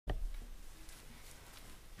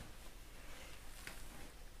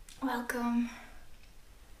welcome.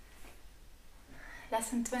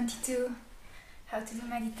 Lesson 22, how to do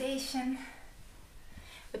meditation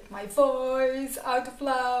with my voice out of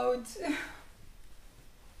loud.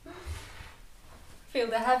 Feel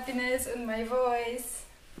the happiness in my voice.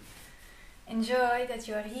 Enjoy that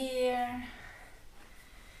you are here.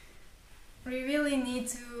 We really need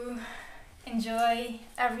to enjoy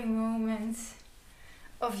every moment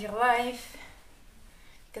of your life,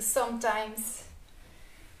 because sometimes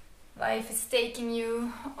life is taking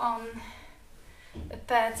you on a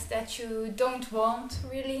path that you don't want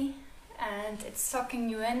really, and it's sucking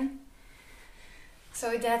you in.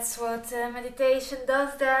 So that's what meditation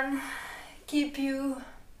does then. Keep you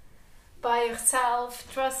by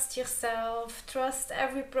yourself, trust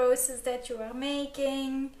every process that you are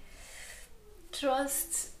making,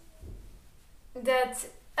 trust that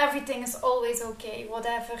everything is always okay,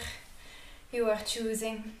 whatever you are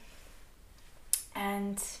choosing,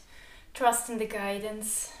 and trust in the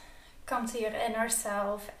guidance. Come to your inner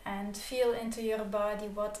self and feel into your body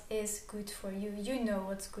what is good for you. You know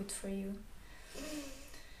what's good for you.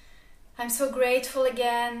 I'm so grateful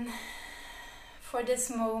again for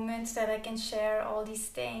this moment that I can share all these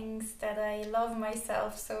things, that I love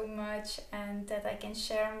myself so much and that I can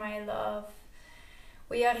share my love.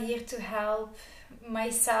 We are here to help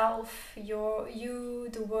myself, you,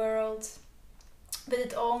 the world, but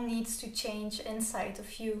it all needs to change inside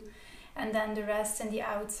of you, and then the rest in the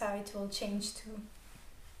outside will change too.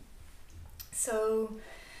 So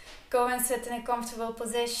go and sit in a comfortable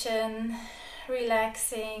position,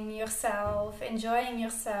 relaxing yourself, enjoying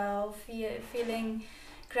yourself, feeling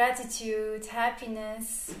gratitude,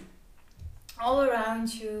 happiness all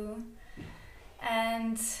around you,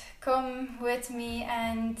 and come with me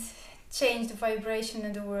and change the vibration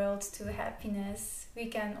in the world to happiness. We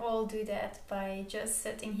can all do that by just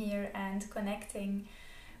sitting here and connecting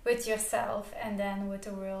with yourself and then with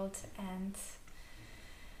the world and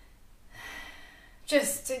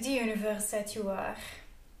just the universe that you are.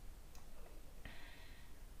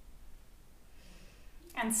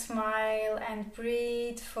 And smile and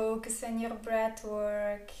breathe, focus on your breath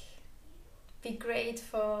work, be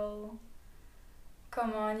grateful.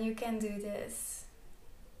 Come on, you can do this.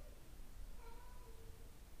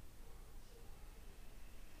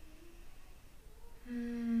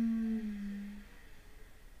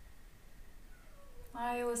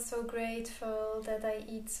 I was so grateful that I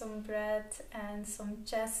eat some bread and some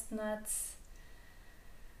chestnuts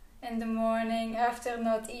in the morning after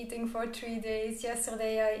not eating for 3 days.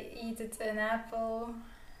 Yesterday I ate an apple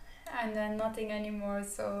and then nothing anymore,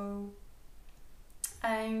 so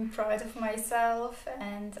I'm proud of myself,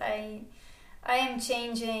 and I am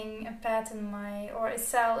changing a pattern or a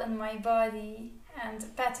cell in my body and a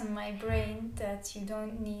pattern in my brain that you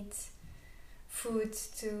don't need food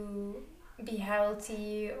to be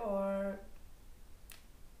healthy or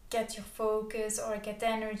get your focus or get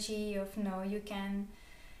energy. No, you can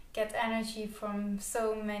get energy from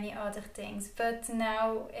so many other things. But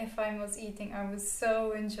now, if I was eating, I was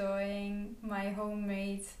so enjoying my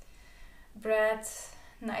homemade bread,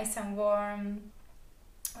 nice and warm,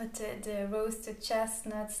 with the roasted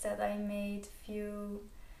chestnuts that I made, few,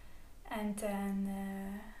 and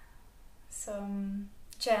then some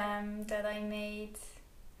jam that I made.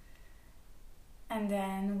 And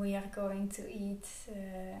then we are going to eat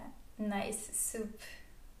nice soup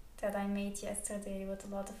that I made yesterday with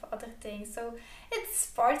a lot of other things. So it's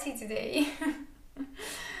party today.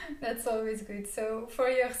 That's always good. So for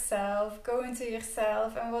yourself, go into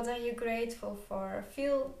yourself, and what are you grateful for?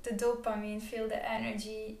 Feel the dopamine, feel the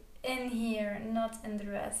energy in here, not in the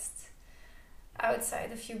rest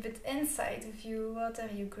outside of you, but inside of you. What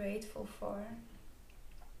are you grateful for?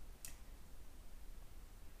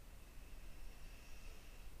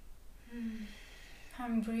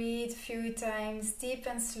 And breathe a few times, deep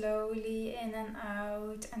and slowly, in and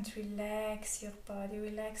out, and relax your body.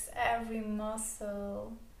 Relax every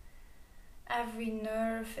muscle, every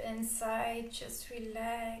nerve inside. Just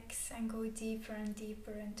relax and go deeper and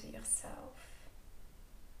deeper into yourself.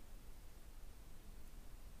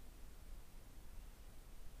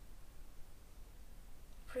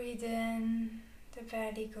 Breathe in, the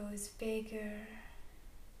belly goes bigger.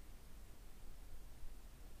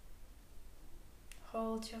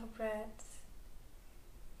 Hold your breath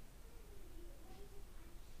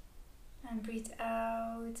and breathe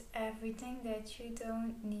out everything that you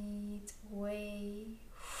don't need away.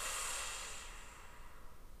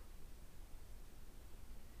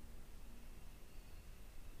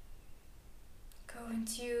 Go and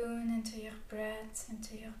tune into your breath,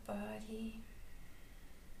 into your body.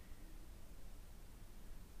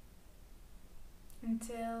 And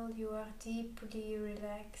until you are deeply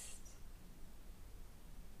relaxed.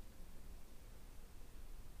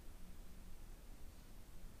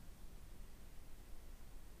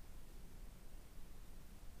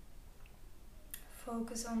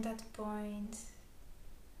 Focus on that point.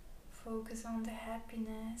 Focus on the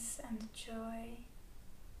happiness and the joy.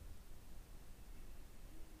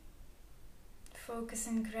 Focus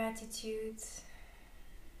in gratitude.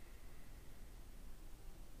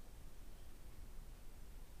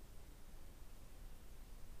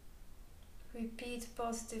 Repeat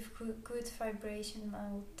positive, good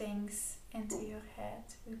vibrational things into your head.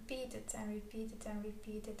 Repeat it and repeat it and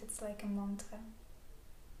repeat it. It's like a mantra.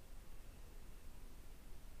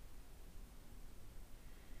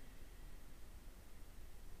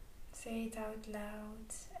 Say it out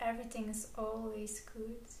loud. Everything is always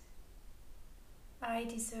good. I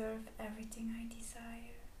deserve everything I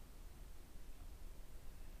desire.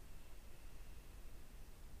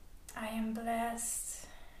 I am blessed.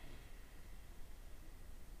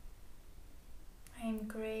 I am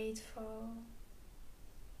grateful.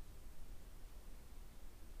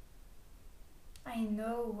 I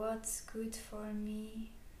know what's good for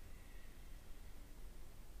me.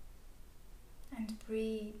 And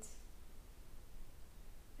breathe.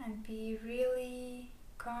 And be really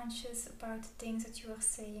conscious about the things that you are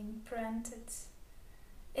saying,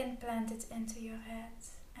 implanted into your head,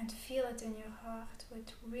 and feel it in your heart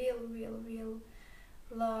with real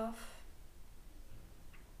love.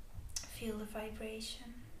 Feel the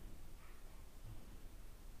vibration.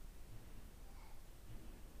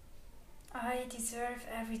 I deserve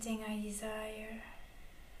everything I desire.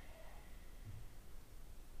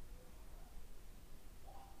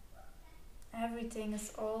 Everything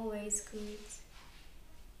is always good.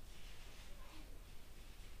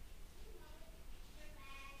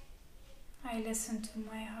 I listen to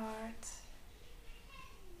my heart.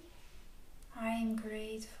 I am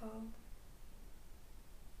grateful.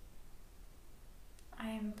 I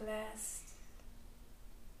am blessed.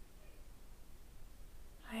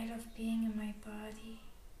 I love being in my body.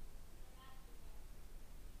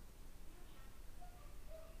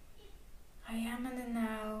 I am in the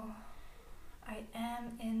now. I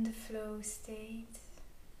am in the flow state.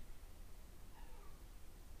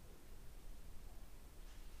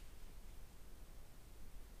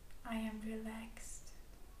 I am relaxed.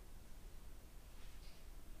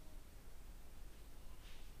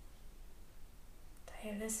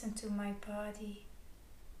 I listen to my body.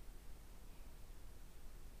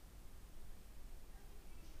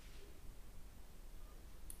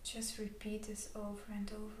 Just repeat this over and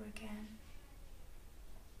over again.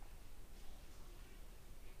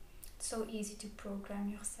 It's so easy to program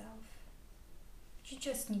yourself. You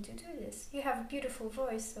just need to do this. You have a beautiful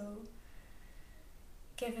voice, so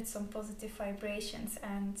give it some positive vibrations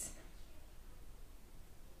and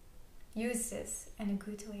use this in a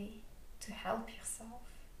good way to help yourself.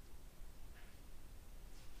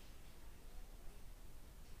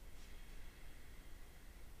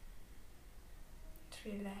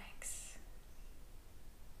 Relax.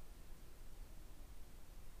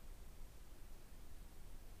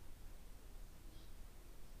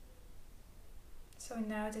 So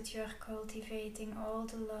now that you are cultivating all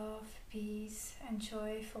the love, peace and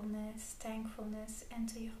joyfulness, thankfulness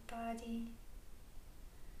into your body,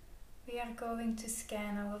 we are going to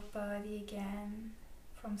scan our body again,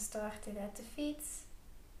 from started at the feet.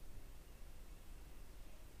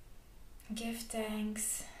 Give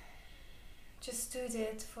thanks. Just do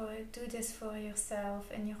this for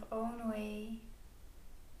yourself in your own way.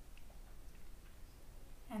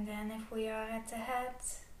 And then if we are at the head,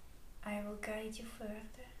 I will guide you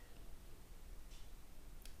further.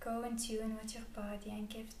 Go in tune with your body and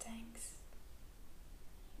give thanks.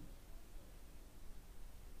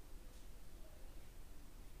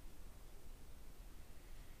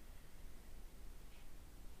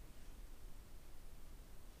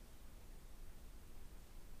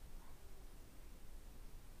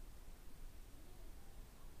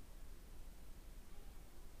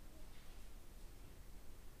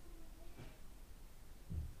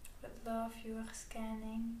 Love, you are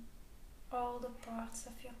scanning all the parts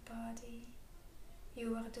of your body.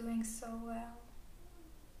 You are doing so well.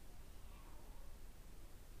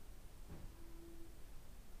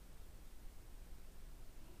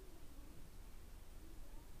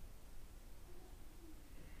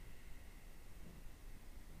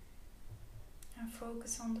 And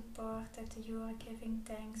focus on the part that you are giving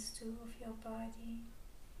thanks to of your body.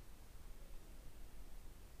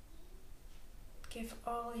 Give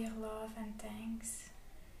all your love and thanks.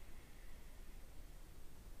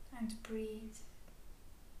 And breathe.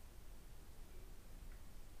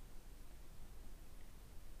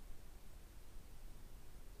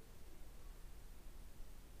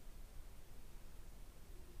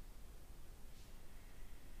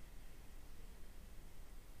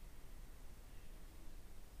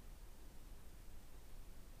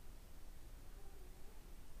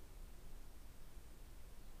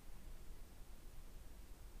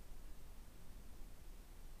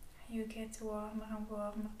 get warmer and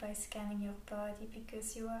warmer by scanning your body,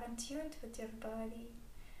 because you are in tune with your body.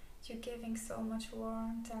 You're giving so much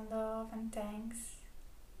warmth and love and thanks.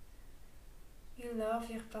 You love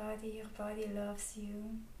your body loves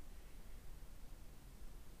you.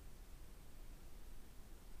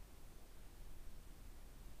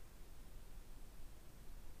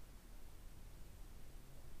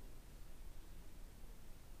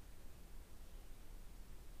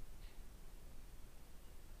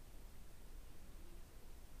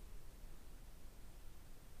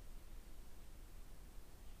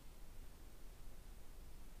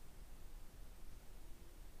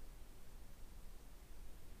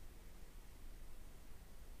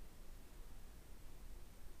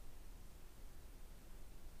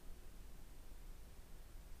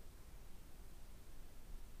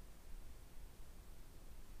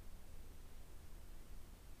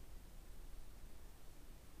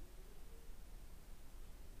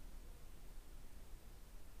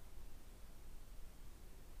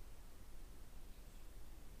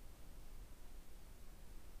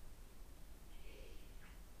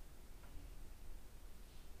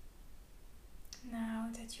 Now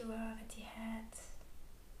that you are at the head,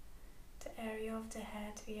 the area of the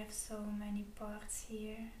head, we have so many parts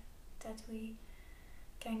here that we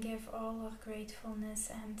can give all our gratefulness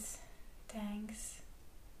and thanks.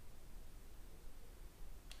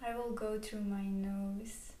 I will go through my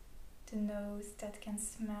nose, the nose that can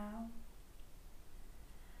smell.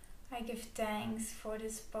 I give thanks for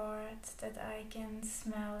this part that I can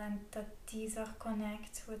smell and that these are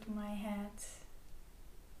connect with my head.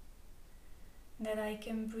 That I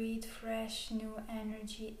can breathe fresh new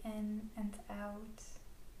energy in and out.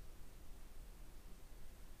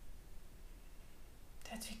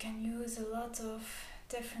 That we can use a lot of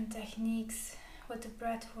different techniques with the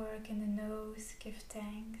breathwork in the nose. Give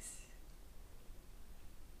thanks.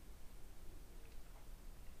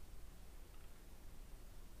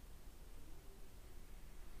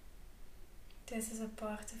 This is a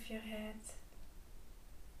part of your head,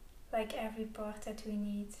 like every part that we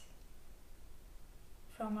need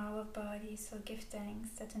from our body, so give thanks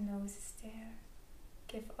that the nose is there.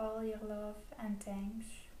 Give all your love and thanks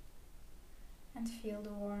and feel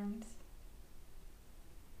the warmth.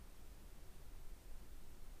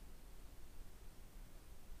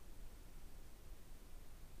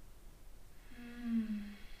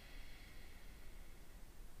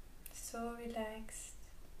 So relaxed.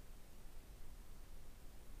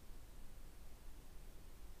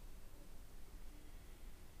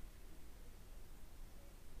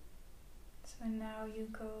 So now you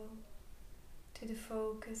go to the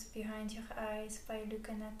focus behind your eyes by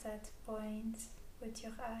looking at that point with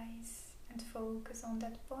your eyes and focus on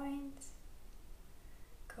that point.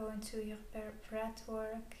 Go into your breath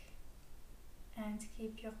work and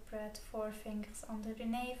keep your breath 4 fingers under the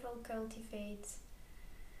navel. Cultivate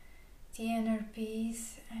the inner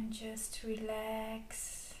peace and just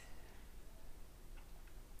relax.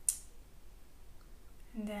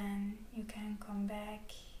 And then you can come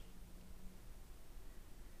back.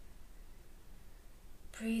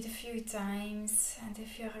 Breathe a few times, and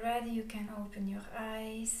if you're ready you can open your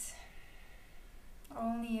eyes.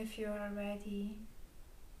 Only if you are ready.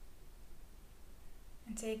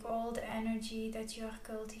 And take all the energy that you are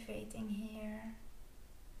cultivating here.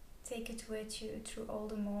 Take it with you through all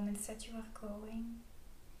the moments that you are going.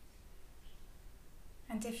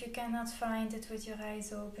 And if you cannot find it with your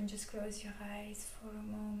eyes open, just close your eyes for a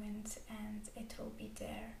moment and it will be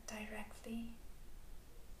there directly.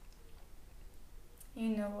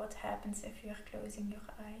 You know what happens if you are closing your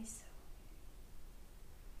eyes.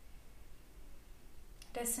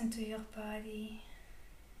 Listen to your body.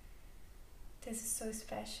 This is so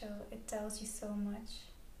special. It tells you so much.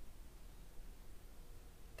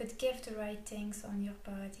 But give the right things on your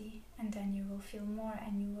body and then you will feel more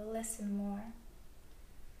and you will listen more.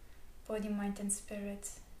 Body, mind and spirit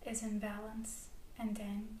is in balance and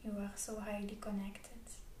then you are so highly connected.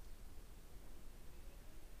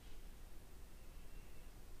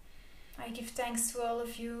 I give thanks to all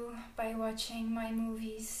of you by watching my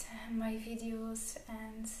movies and my videos,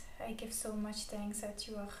 and I give so much thanks that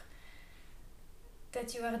you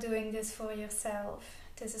are doing this for yourself.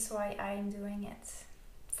 This is why I'm doing it.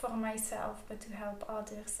 For myself, but to help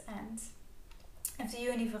others. And if the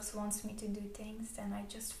universe wants me to do things, then I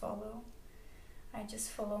just follow. I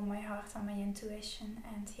just follow my heart and my intuition,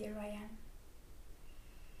 and here I am.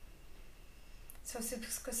 So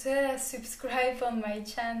subscribe on my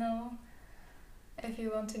channel if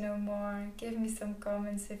you want to know more. Give me some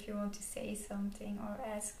comments if you want to say something or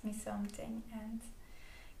ask me something, and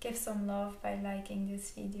give some love by liking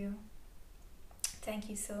this video. thank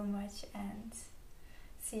you so much, and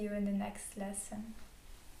see you in the next lesson.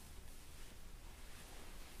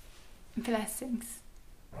 Blessings.